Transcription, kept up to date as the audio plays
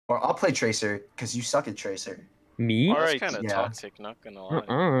Or I'll play Tracer, because you suck at Tracer. Me? All That's right. kind of Yeah. toxic, not gonna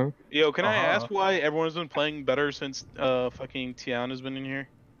lie. Yo, can I Uh-huh. ask why everyone's been playing better since fucking Tiana's been in here?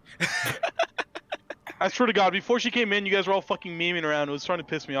 I swear to God, before she came in, you guys were all fucking memeing around. It was starting to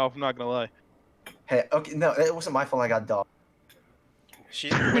piss me off. I'm not gonna lie. Hey, okay, no, it wasn't my fault I got dog.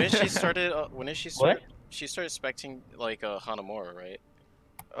 When did she started? When did she start? What? She started expecting like Hanamura, right?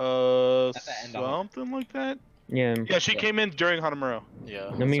 At the end of Something like that. Yeah. Yeah, she came in during Hanamura.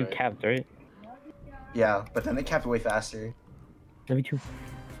 Yeah. I mean, that's right. capped, right? Yeah, but then they capped way faster. Maybe 2.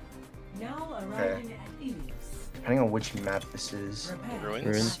 Now arriving at Illios. Depending on which map this is. Ruins.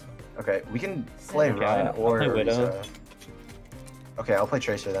 Ruins. Okay, we can play Okay, Run I'll or play Widow. Risa. Okay, I'll play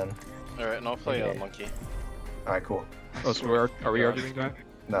Tracer then. All right, and I'll play Okay. Monkey. All right, cool. Oh, so are we already doing that?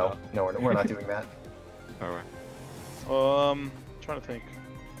 No, we're not doing that. Alright. Trying to think.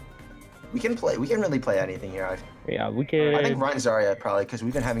 We can really play anything here. Yeah, we could. I think Ryan Zarya probably, because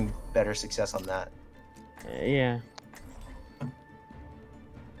we've been having better success on that. Yeah.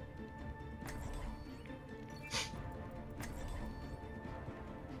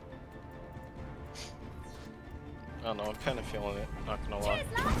 I don't know, I'm kind of feeling it. Not gonna lie.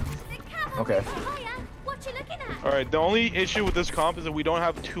 Okay. All right. The only issue with this comp is that we don't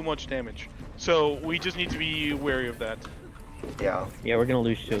have too much damage, so we just need to be wary of that. Yeah. Yeah, we're gonna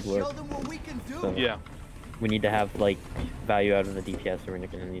lose shield work. So Yeah. we need to have like value out of the DPS, or we're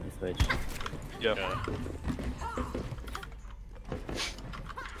gonna need to switch. Yeah. Yeah.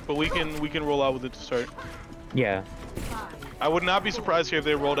 But we can roll out with it to start. Yeah. I would not be surprised here if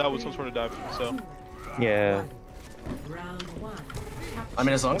they rolled out with some sort of dive. So. Yeah. Round 1. I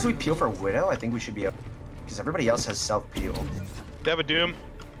mean, as long as we peel for Widow, I think we should be up. Because everybody else has self-peel. They have a Doom.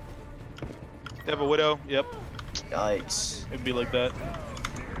 They have a Widow. Yep. Yikes. It'd be like that.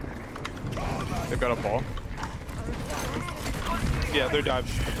 They got a ball. Yeah, they're dived.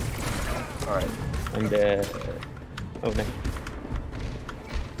 Alright. And oh no.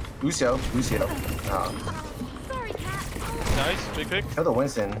 Lucio. Nice. Big pick. Kill the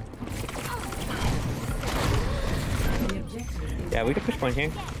Winston. Yeah, we could push point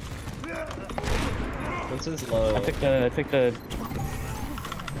here. Winston's low. I took the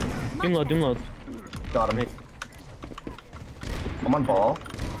Doom load. Got him. Nice. I'm on ball.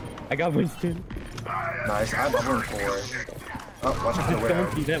 I got Winston. Nice. I have level 4. Oh, watch out for the Widow.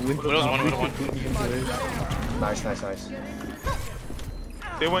 Don't see that Winston. Widow's one. Nice.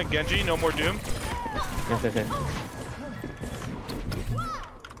 They went Genji. No more Doom. Yes.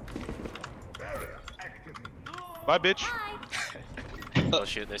 Bye, bitch. Oh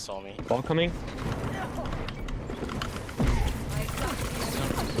shoot, they saw me. Ball coming.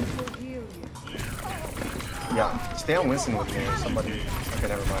 Yeah. Stay on Winston with me. Somebody. Okay,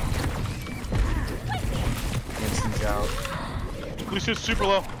 never mind. Winston's out. Lucio's super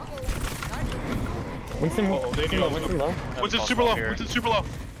low. Winston, Oh, they knew I was Winston low. Winston's super low. Winston's super low.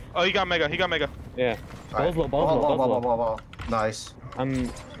 Oh, he got mega. Yeah. Alright. Ball's low. Ball's low. Ball. Nice.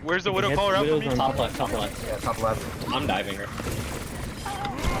 Where's the Widow Hit caller out for Widow's me? on Top left. Yeah, top left. I'm diving her.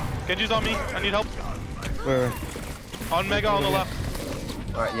 Genji's on me. I need help. Where? On mega on the left.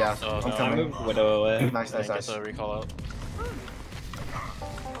 Alright, yeah. Oh, I'm no. I coming. moved Widow away. Nice. I guess I'll recall out.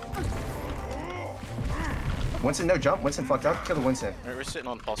 Winston, no jump. Winston fucked up. Kill the Winston. Alright, we're sitting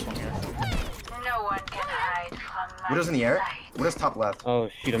on pulse one here. No one can hide from my Widow's in the air. Widow's top left. Oh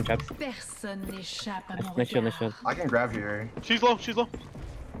shoot, I'm trapped. Personne n'échappe à mon Nice shield. regard. I can grab you. She's low.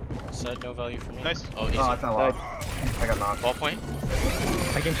 Said no value for me. Nice. Oh, easy. Oh, I fell off. I got knocked. Ball point.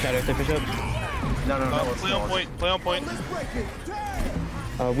 I can shatter the bishop. No. Play on point.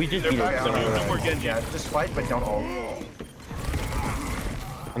 We just They're beat back. it. No more Genji. Yeah, just fight, but don't ult.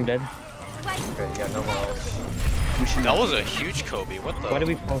 I'm dead. Okay, yeah, no one else. We should. That was a huge Kobe. What the? Why do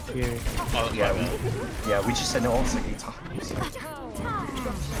we pulse here? Oh, Yeah, my bad. Yeah, we just said no ults like 8 times.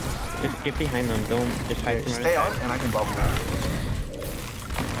 Just get behind them. Don't just hide from Stay on, and I can bubble.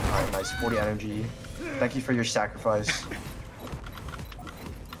 Alright, nice. 40 energy. Thank you for your sacrifice.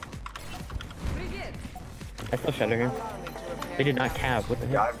 I still shatter him. They did not cap. What the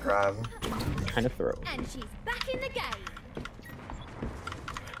Yeah, heck? I've grab. Kind of throw. And she's back in the game.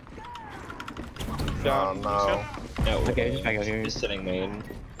 Oh Down. no. No, Okay, just back out here. Just sitting main.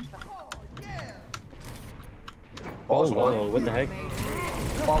 Ball's one. Whoa, what the heck?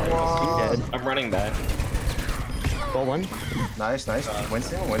 Ball one. Dead. I'm running back. Ball one. Nice.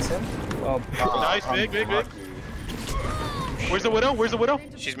 Winston. Oh, Nice, I'm big. lucky. Where's the Widow?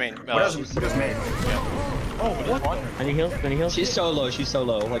 She's main. Widow's made. Oh, what? I need heals. She's so low.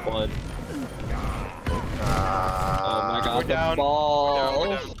 Like one. Oh my god, We're the down. ball.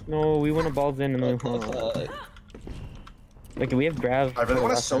 We're down. No, we want to balls in and then. What the fuck? Wait, can we have Grav? I really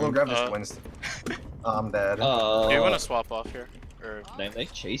want to last solo round? grab this Winston. I'm dead. Do you want to swap off here? Or Damn, they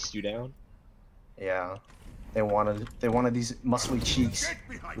chased you down. Yeah. They wanted these muscly cheeks.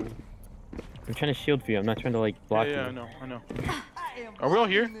 I'm trying to shield for you. I'm not trying to like block Yeah, you. I know. Are we all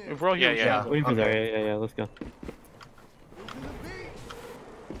here? If we're all here, Yeah. Waiting for Okay. Zarya. Yeah, let's go.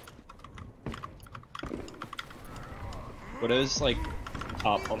 Widow's like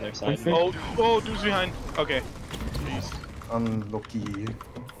top on their side. Winston? Oh, dude's behind. Okay. Jeez. Unlucky.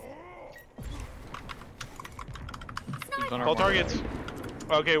 Call targets.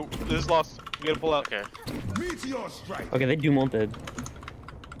 Okay, this is lost. We gotta pull out. okay. Okay, they do ulted.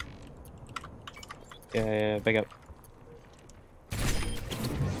 Yeah, back up.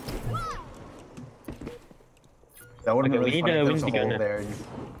 That would have Okay, been really we funny need if to- there we was need a to go hole now. there.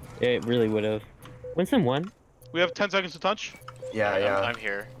 It really would have. Winston won. We have 10 seconds to touch. Yeah. I'm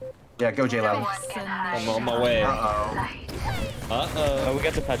here. Yeah, go J-Lab. I'm on my way. Uh-oh. Oh, we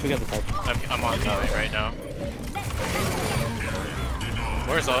got the touch. I'm on it right now.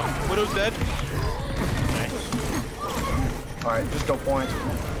 Where's all? Widow's dead. Alright, just go point.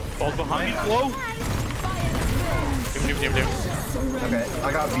 Falls behind me. Low. Doom. Okay,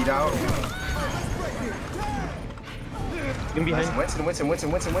 I got beat out. Get behind. Nice. Winston.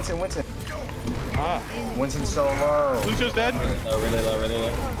 Ah, Winston's so low. Lucio's dead. Really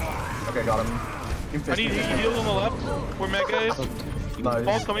low. Okay, got him. You I need heals on the left. Where Mega is. Nice.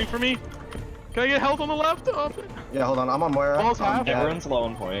 Ball's coming for me. Can I get health on the left? Oh, Yeah, hold on. I'm on Moira. Ball's half. dead. Everyone's low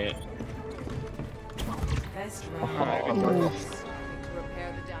on point. Best Oh, round. no.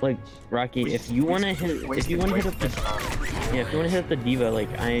 like Rocky, if you wanna hit, if you wanna hit up the D.Va, like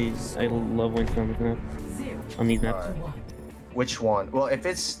I love Winston on this map. On these maps. Alright. Which one? Well, if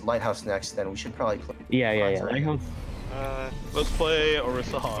it's Lighthouse next, then we should probably play. Yeah. Lighthouse. Let's play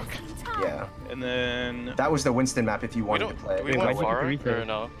Orisa Hawk. Yeah. And then... That was the Winston map if you We wanted don't. to play. Do we Wait, want why'd you far pick the or reset?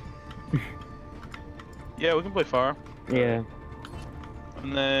 no? Yeah, we can play Far. Yeah.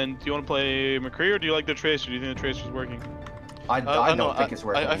 And then, do you want to play McCree or do you like the Tracer? Do you think the Tracer's working? I don't no, think it's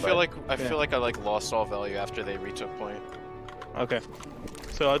working. I feel but- like I lost all value after they retook point. Okay.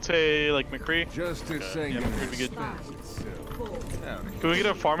 So I'd say like McCree. Just to say, Yeah, McCree would be good. Can we get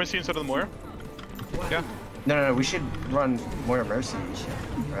a pharmacy instead of the Moira? Yeah. No. We should run Moira Mercy,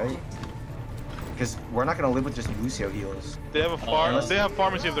 right? Because we're not gonna live with just Lucio heals. They have a they have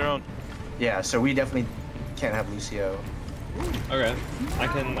pharmacy of their own. Yeah, so we definitely can't have Lucio. Okay. I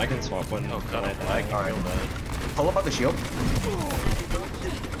can swap one. Oh god, I die. can Alright. feel that. Pull up on the shield.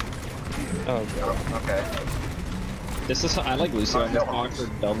 Oh, Oh, okay. This is I like Lucio on this No. box for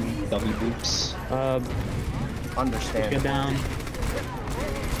dummy boops. Understand. go down.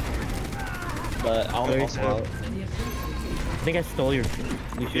 But I'll Very also good. out. I think I stole your.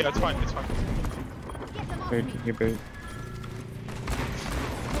 Yeah, it's fine. Or your bird.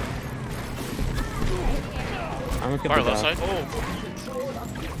 I almost got Far the left dog. side. Oh,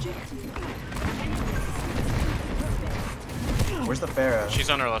 Where's the Pharah? she's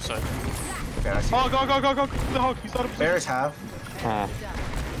on our left side. Okay, I see. Oh, go! The Hawk. He's not a position. Pharah's half. Ah.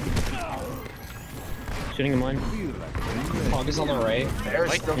 Shooting him one. Hog is on the right. Pharah's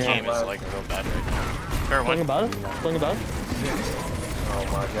Like still game top is left. like real bad right now. Fair Pulling one. above. Pulling above. Oh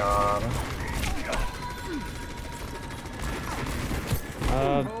my god.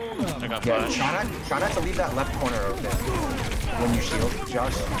 I got Yeah, flash. try not to leave that left corner open when you shield,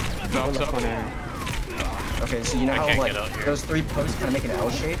 Josh. Left corner. Okay, so you know I how can't like get out here. those three posts kind of make an L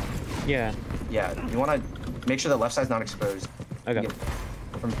shape? Yeah. Yeah, you want to make sure the left side's not exposed. Okay. Get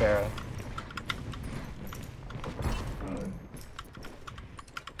from Pharah.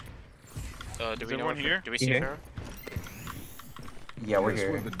 Do Is we know everyone here? Do we see Here? Farrah? Yeah, we're That's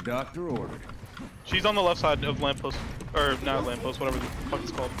here. what the doctor ordered. She's on the left side of lamppost, or not lamppost, whatever the fuck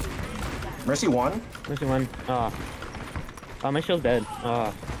it's called. Mercy one. There's one. Ah. Oh, my shield's dead.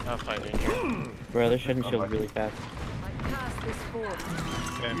 Ah. Not fighting here. Bro, they're shedding shields really fast.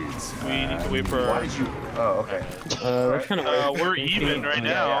 Okay. We need to wait for. Why did you? Oh, okay. That's kind of We're even right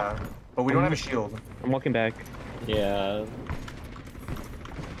now. Yeah, but we don't have a shield. I'm walking back. Yeah.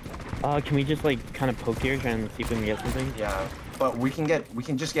 Can we just like kind of poke here, try and see if we can get something? Yeah, but we can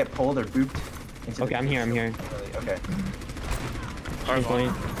just get pulled or booped. Into Okay, I'm here. Okay. He's going.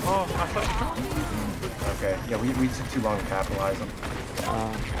 Oh, I thought. Okay. Yeah, we took too long to capitalize them.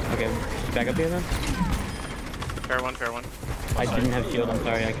 Okay, just back up here then. Fair one. I didn't have shield. I'm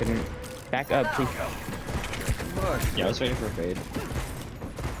sorry, I couldn't. Back up, please. Yeah, I was waiting for a fade.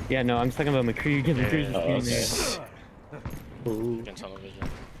 Yeah, no, I'm talking about McCree. Give McCree Oh, just okay. Ooh. In tunnel vision.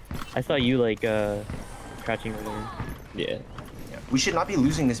 I saw you like crouching over there. Yeah. Yeah. We should not be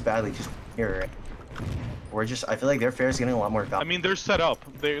losing this badly. Just here. We're just, I feel like their fair is getting a lot more I value. mean, they're set up.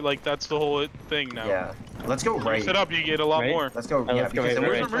 They're like, that's the whole thing now. Yeah. Let's go You're right. set up, you get a lot Right? more. Let's go, Oh, yeah, let's go because then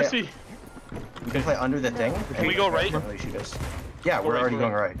right, we Where's can our play, mercy? we can play under the thing. Can we go right? Really shoot us. Yeah, Go we're right, already go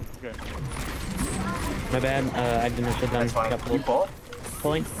going right. right. Okay. My bad. I didn't shut down. That's fine. Got You pulled. pull?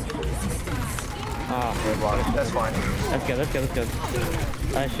 Pulling. Ah, Good block. That's fine. let's go. Let's go. Let's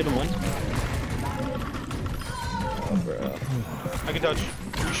go. I should have won. Oh, bro. I can touch.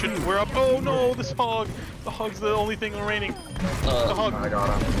 We should. We're up. Oh no, this hog. The hog's the only thing remaining. The hog. I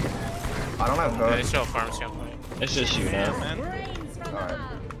got him. I don't have Yeah, they hook. still have pharmacy on point. Let's just shoot Yeah, now. man. Alright.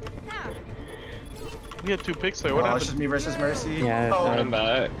 We had 2 picks there. What Oh, it's just happened? me versus Mercy. Yeah, Oh, I'm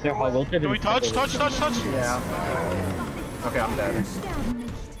back. They're hog ulted. Can we touch? Touch? Touch? Touch? yeah. Okay, I'm dead.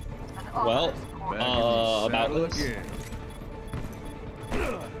 Well, about this.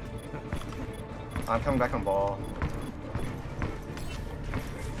 I'm coming back on ball.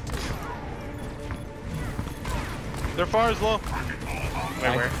 Their far is low.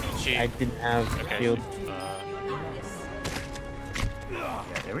 Where? She. I didn't have Okay. shield. Yeah,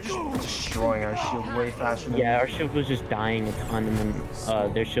 they were just destroying our shield way faster than Yeah, our shield was just dying a ton, and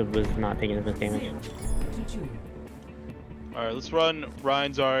then their shield was not taking as much damage. All right, let's run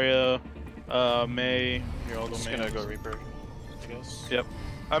Ryan, Zarya, May. Here, I'll go Just May. gonna go Reaper, I guess. Yep.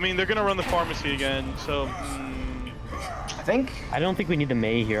 I mean, they're gonna run the pharmacy again, so. I think. I don't think we need the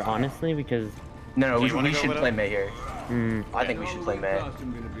Mei here, honestly, because No, Do you wanna we go should with play it? May here. I think we should play May.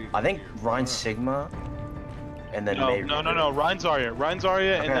 I think Ryan Sigma, and then May. No. Ryan, Zarya. Ryan,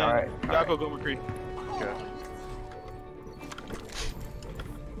 Zarya, and Okay, then alright, Yako, go McCree. Okay.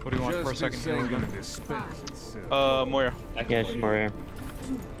 What do you want for a second healing gun? Moira. yeah, it's more rare.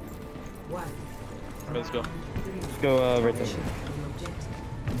 One. Let's go. Let's go right there.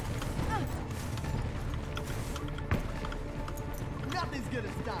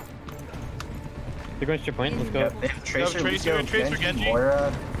 They're going to your point. Let's go. Yeah, they have Tracer, Tracer, Lucio, Tracer, Genji, Genji.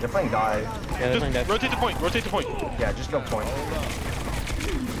 Moira. They're playing dive. Yeah, they're playing Just that. rotate the point. Rotate the point. Yeah, just go point.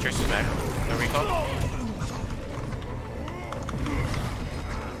 Tracer's back. No recall.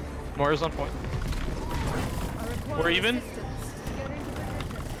 Moira's on point. We're even.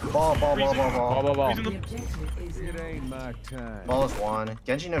 Ball. Ball, ball, ball. Freezing the- It ain't my time. Ball is one.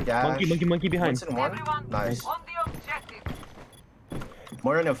 Genji no dash. Monkey behind. Winston one. Nice.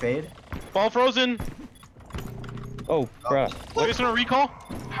 Moira no fade. Ball frozen. Oh, bruh. Tracer no recall.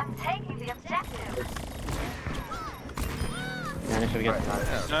 I'm taking the objective. Man, I should Alright,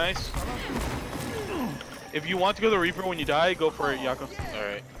 get. nice. Nice. If you want to go to the Reaper when you die, go for it, Yako.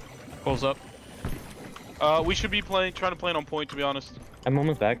 Alright. Pulls up. We should be trying to play it on point, to be honest. I'm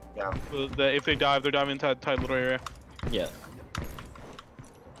almost back. Yeah. If they dive, they're diving into tight little area. Yeah.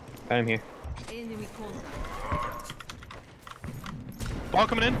 Right, I'm here. Enemy contact. Ball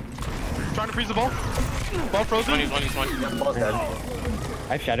coming in. Trying to freeze the ball. Ball frozen. 20, 20, 20. Yeah, ball's dead. I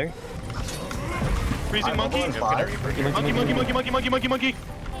have shatter. Freezing Alright, monkey. ball is five. Monkey.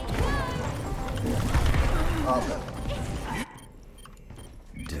 Oh,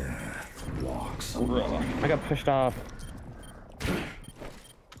 I got pushed off.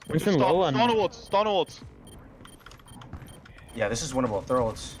 Winston low on. Stun ults. yeah, this is winnable. Throw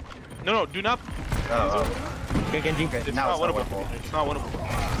ults. No, do not. Oh, Okay, Genji. okay. It's Now not it's not winnable. winnable. It's not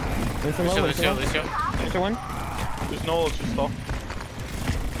winnable. Winston low. Winston low. Lucio. Extra one. There's no ults, just stall.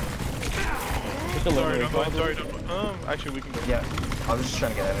 Just a low. Sorry, recall. don't. Actually, we can go. Yeah, I was just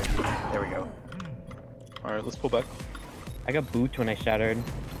trying to get energy. There we go. Alright, let's pull back. I got boot when I shattered.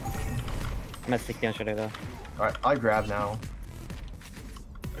 I'm at 60 on shatter though. Alright, I grab now.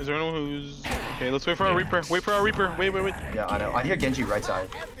 Is there anyone who's... Okay, let's wait for our Reaper. Wait for our Reaper. Wait. Yeah, I know. I hear Genji right side.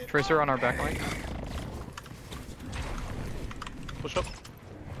 Tracer on our back line. Push up.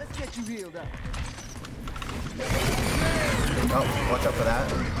 Oh, watch out for that.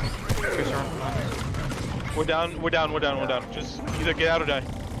 Tracer on front. We're down. Just either get out or die.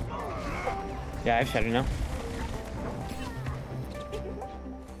 Yeah, I have shatter now.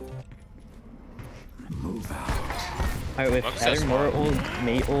 Alright, with shatter, Moira ult,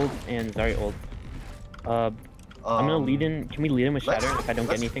 Mei ult, and Zarya ult. I'm gonna lead in. Can we lead in with let's- shatter? If I don't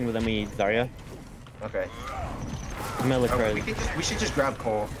get let's- anything, then we Zarya. Okay. I'm gonna look for. We should just grab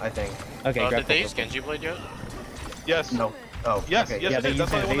Cole, I think. Okay, grab Did they Cole. use Genji Blade yet? Yes. No. Oh, Yes, okay. yes, Yeah, it they is.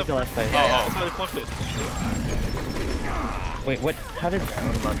 used That's why it. they They won used it the... last fight. That's why they flipped it. Wait, what? How did?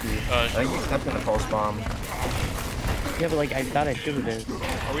 Unlucky. I think you stepped in a pulse bomb. Yeah, but like I thought I should have been.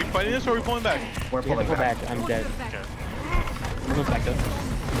 Are we fighting this or are we pulling back? We're We have to pulling pull back. back. I'm dead. Almost back up.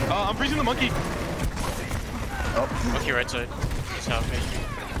 I'm freezing the monkey. Oh, Monkey right side. He's half HP.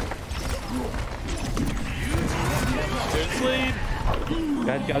 There's Slade.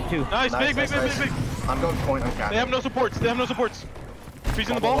 Got two. Nice, Nice, big. nice. I'm going point. I'm They capping. have no supports. They have no supports.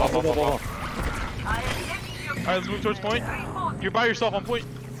 Freezing the ball. Alright, let's move towards point. You're by yourself on point.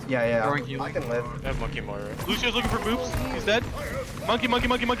 Yeah. Throwing healing. I can live. I have monkey more. Lucio's looking for boops. He's dead. Monkey.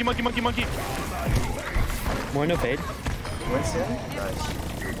 More no fade. Winston.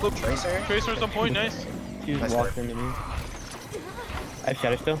 Nice. Look, Tracer. Tracer's on point. Nice. She just Nice walked work. into me. I have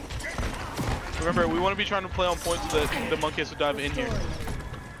shadow still. Remember, we want to be trying to play on point so that the monkey has to dive in here.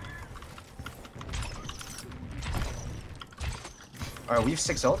 Alright, we have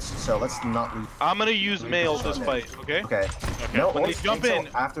 6 ults, so let's not lose. I'm gonna use mail this fight, okay? Okay. No When they ults jump until in-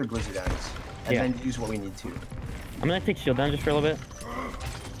 after Blizzard ends. And Yeah. then use what we need to. I'm gonna take shield down just for a little bit.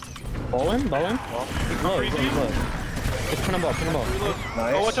 Ball in. He's low. Just put him ball.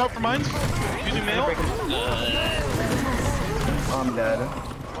 Nice. Oh, watch out for mines. Using mail. I'm dead.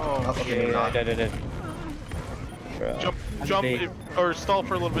 Oh, Okay, maybe not. Dead. jump, bait. or stall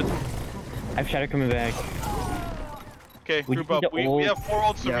for a little bit. I have shadow coming back. Okay, We group need up. to We ult. have 4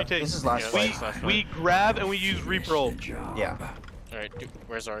 ults to Yeah, retake. this is last fight. We grab and we use Reaper ult. Yeah, Alright,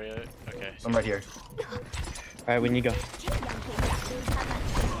 where's Arya? Okay. I'm right here. Alright, we need to go.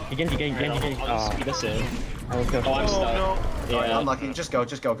 You can. I'll speed us in. Let's go. Oh, I'm Oh stuck. no. Alright, Yeah. unlucky. Just go.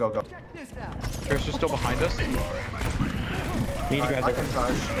 Go. Tracer's still behind us. We need to grab I it. can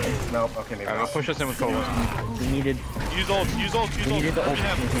touch. Nope. Okay, maybe Alright, I'll not. push us in with colas. We needed Use ults. we needed the ult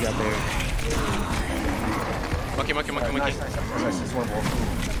as soon as we got there. Monkey. Nice. This one wolf.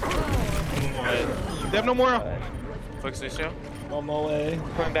 They have no more. Focus Lucio. On my way.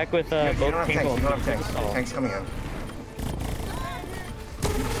 Coming back with You don't both have king tanks. You bolts. don't have tanks. Oh. Tanks coming in.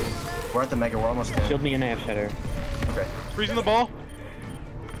 We're at the mega. We're almost in. Shield me and I have shadow. Okay. Freezing the ball.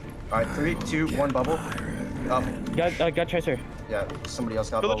 Alright, 3, 2, 1 bubble. Up. Got Tracer. Yeah, somebody else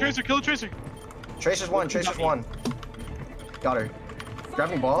got Kill the bubble. Tracer. Kill the Tracer. Tracer's one. Got her.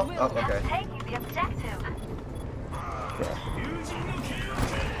 Grabbing ball. Oh, okay. Taking the objective.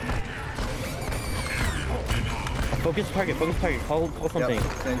 Focus target. Call something.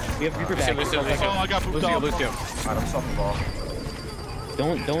 Yep. We have Reaper back. Lucio. Oh, I got pooped off. Lucio. Alright, I'm stopping ball.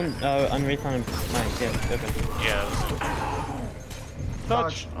 Don't unrace on him. Nice, yeah, okay. Yeah.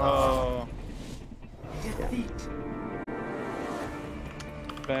 Touch.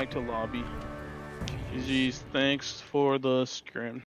 Back to lobby. GG's. Thanks for the scrim.